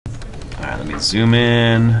right, let me zoom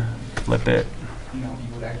in, flip it.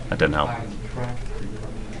 That didn't help.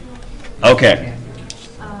 Okay.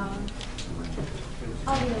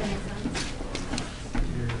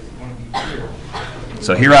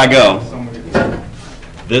 So here I go.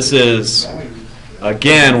 This is,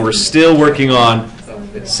 again, we're still working on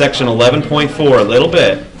section 11.4 a little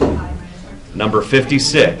bit, number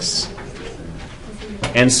 56.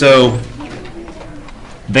 And so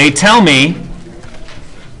they tell me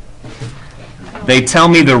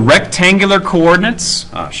the rectangular coordinates.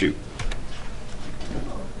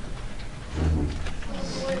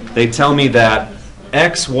 They tell me that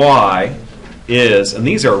xy is, and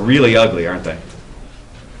these are really ugly, aren't they?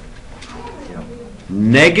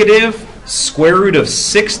 Negative square root of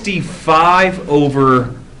 65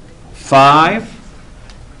 over 5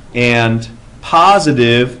 and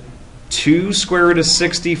positive 2 square root of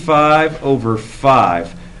 65 over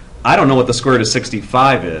 5. I don't know what the square root of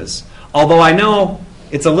 65 is, although I know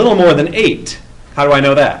it's a little more than 8. How do I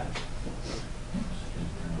know that?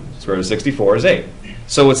 Square root of 64 is 8.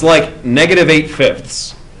 So it's like negative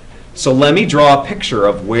 8/5. So let me draw a picture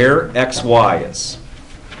of where xy is.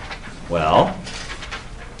 Well,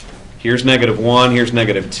 here's negative 1, here's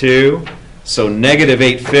negative 2. So negative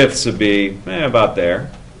 8/5 would be about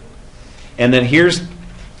there. And then here's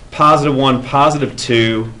positive 1, positive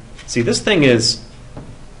 2. See, this thing is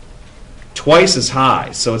twice as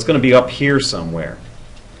high, so it's going to be up here somewhere.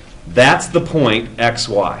 That's the point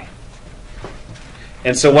xy.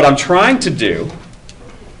 And so what I'm trying to do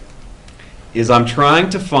is I'm trying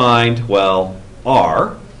to find, well,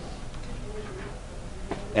 r,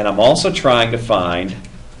 and I'm also trying to find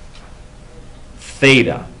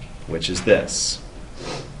theta, which is this.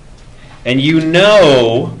 And you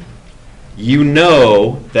know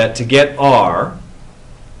that to get r,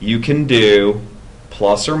 you can do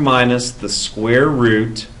plus or minus the square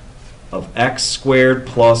root of x squared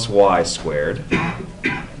plus y squared.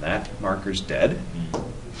 And that marker's dead.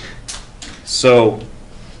 So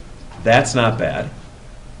that's not bad.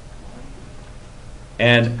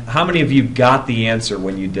 And how many of you got the answer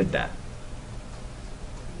when you did that?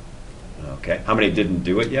 Okay. How many didn't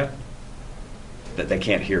do it yet? That they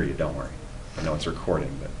can't hear you, don't worry. I know it's recording,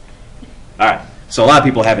 but all right. So a lot of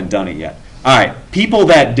people haven't done it yet. All right. People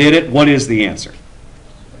that did it, what is the answer?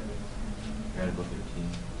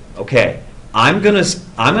 Okay. I'm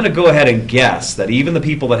gonna go ahead and guess that even the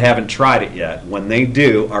people that haven't tried it yet, when they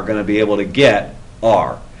do, are going to be able to get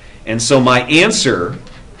r. And so my answer,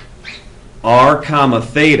 r comma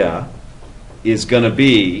theta, is going to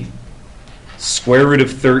be square root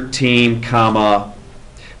of 13 comma,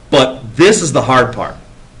 but this is the hard part,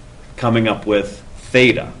 coming up with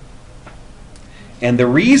theta. And the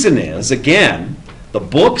reason is, again, the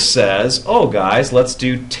book says, oh guys, let's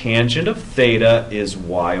do tangent of theta is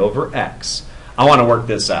y over x. I want to work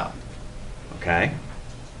this out. Okay?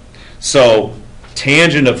 So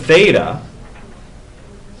tangent of theta,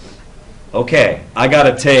 okay, I got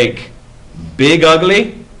to take big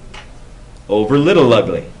ugly over little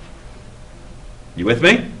ugly. You with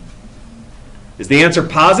me? Is the answer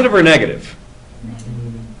positive or negative?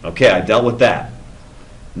 Okay, I dealt with that.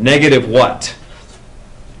 Negative what?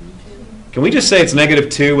 Can we just say it's negative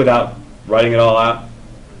 2 without writing it all out?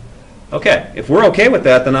 Okay, if we're okay with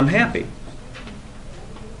that, then I'm happy.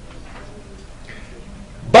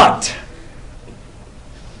 But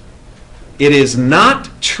it is not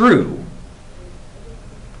true.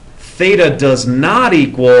 Theta does not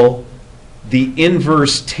equal the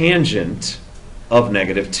inverse tangent of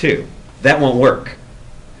negative 2. That won't work.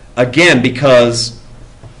 Again, because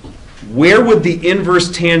where would the inverse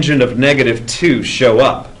tangent of negative 2 show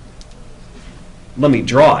up? Let me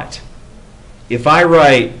draw it. If I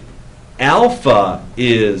write alpha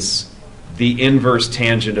is the inverse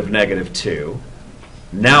tangent of negative 2,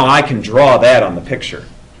 now I can draw that on the picture.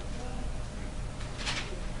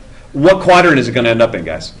 What quadrant is it going to end up in,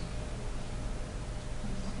 guys?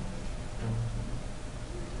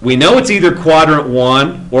 We know it's either quadrant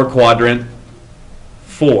 1 or quadrant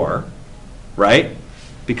 4, right?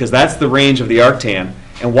 Because that's the range of the arctan.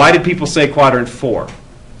 And why did people say quadrant 4?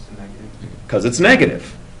 Because it's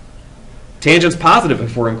negative. Tangent's positive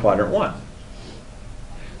if we're in quadrant 1.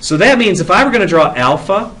 So that means if I were going to draw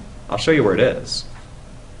alpha, I'll show you where it is.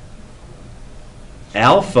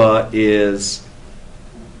 Alpha is,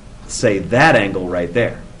 say, that angle right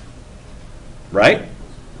there. Right?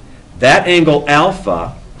 That angle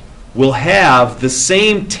alpha will have the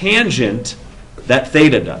same tangent that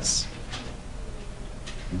theta does.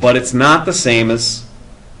 But it's not the same as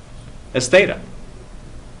theta.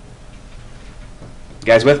 You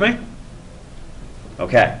guys with me?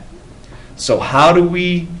 Okay. So how do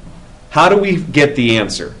we How do we get the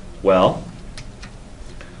answer? Well,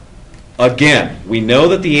 again, we know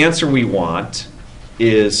that the answer we want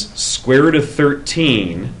is square root of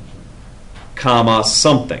 13, comma,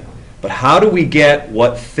 something. But how do we get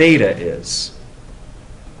what theta is?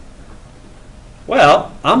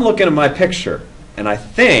 Well, I'm looking at my picture, and I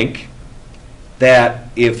think that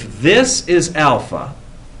if this is alpha,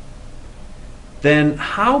 then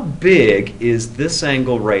how big is this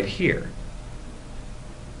angle right here?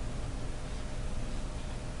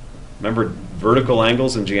 Remember vertical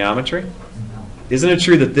angles in geometry? Isn't it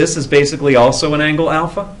true that this is basically also an angle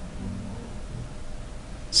alpha?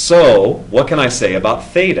 So, what can I say about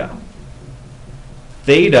theta?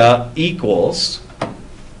 Theta equals,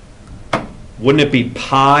 wouldn't it be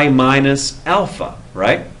pi minus alpha,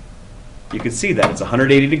 right? You can see that. It's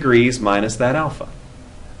 180 degrees minus that alpha.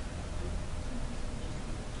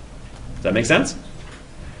 Does that make sense?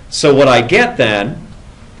 So what I get then,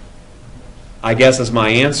 I guess as my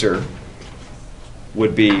answer,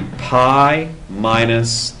 would be pi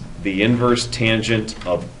minus the inverse tangent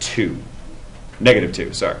of 2. Negative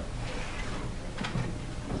 2, sorry.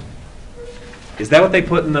 Is that what they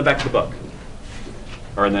put in the back of the book?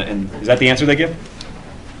 Or is that the answer they give?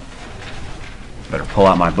 Better pull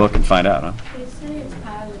out my book and find out, huh? They say it's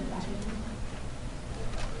pi with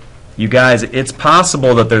 2. You guys, it's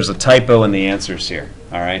possible that there's a typo in the answers here,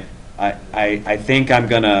 all right? I think I'm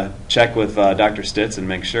going to check with Dr. Stitz and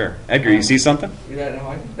make sure. Edgar, you see something? Yeah, no,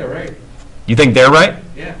 I think they're right. You think they're right?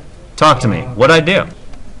 Yeah. Talk to me. What'd I do?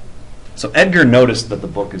 So Edgar noticed that the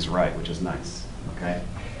book is right, which is nice, okay?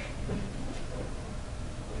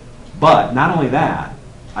 But not only that,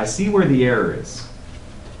 I see where the error is.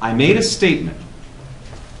 I made a statement.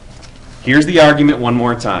 Here's the argument one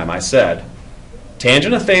more time. I said,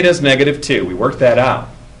 tangent of theta is negative 2. We worked that out.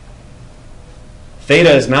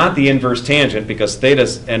 Theta is not the inverse tangent because theta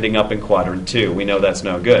is ending up in quadrant 2. We know that's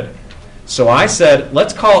no good. So I said,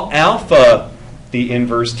 let's call alpha the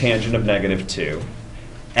inverse tangent of negative 2.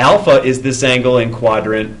 Alpha is this angle in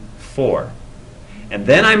quadrant 4. And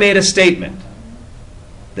then I made a statement.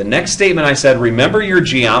 The next statement I said, remember your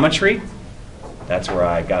geometry? That's where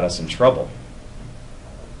I got us in trouble.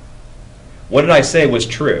 What did I say was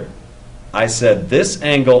true? I said this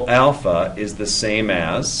angle alpha is the same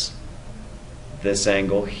as this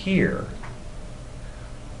angle here.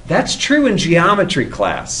 That's true in geometry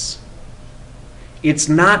class. It's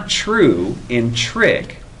not true in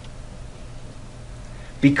trig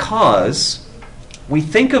because we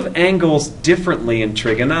think of angles differently in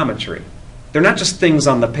trigonometry. They're not just things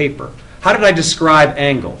on the paper. How did I describe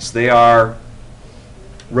angles? They are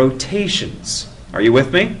rotations. Are you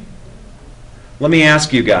with me? Let me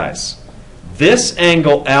ask you guys. This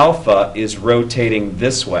angle alpha is rotating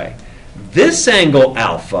this way. This angle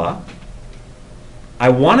alpha, I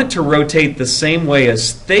want it to rotate the same way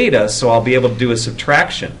as theta, so I'll be able to do a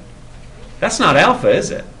subtraction. That's not alpha,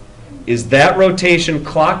 is it? Is that rotation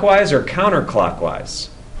clockwise or counterclockwise?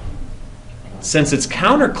 Since it's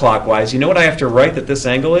counterclockwise, you know what I have to write that this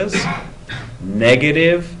angle is?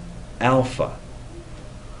 Negative alpha.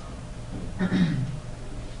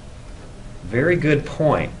 Very good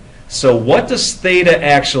point. So what does theta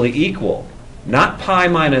actually equal? Not pi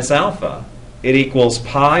minus alpha. It equals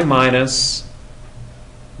pi minus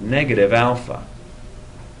negative alpha.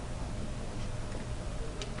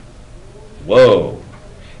 Whoa.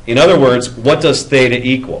 In other words, what does theta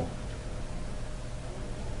equal?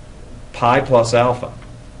 Pi plus alpha.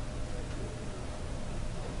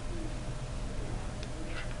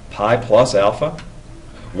 Pi plus alpha?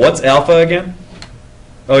 What's alpha again?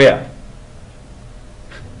 Oh yeah.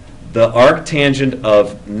 The arctangent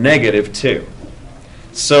of negative 2.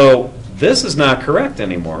 So this is not correct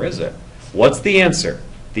anymore, is it? What's the answer?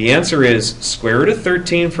 The answer is square root of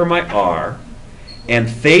 13 for my r, and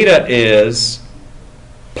theta is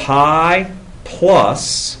pi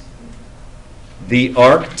plus the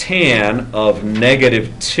arctan of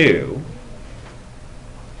negative 2.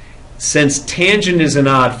 Since tangent is an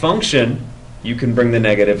odd function, you can bring the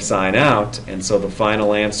negative sign out, and so the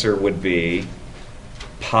final answer would be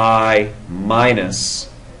pi minus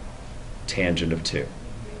tangent of 2.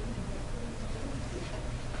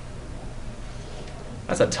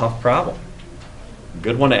 That's a tough problem.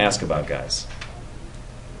 Good one to ask about, guys.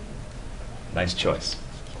 Nice choice.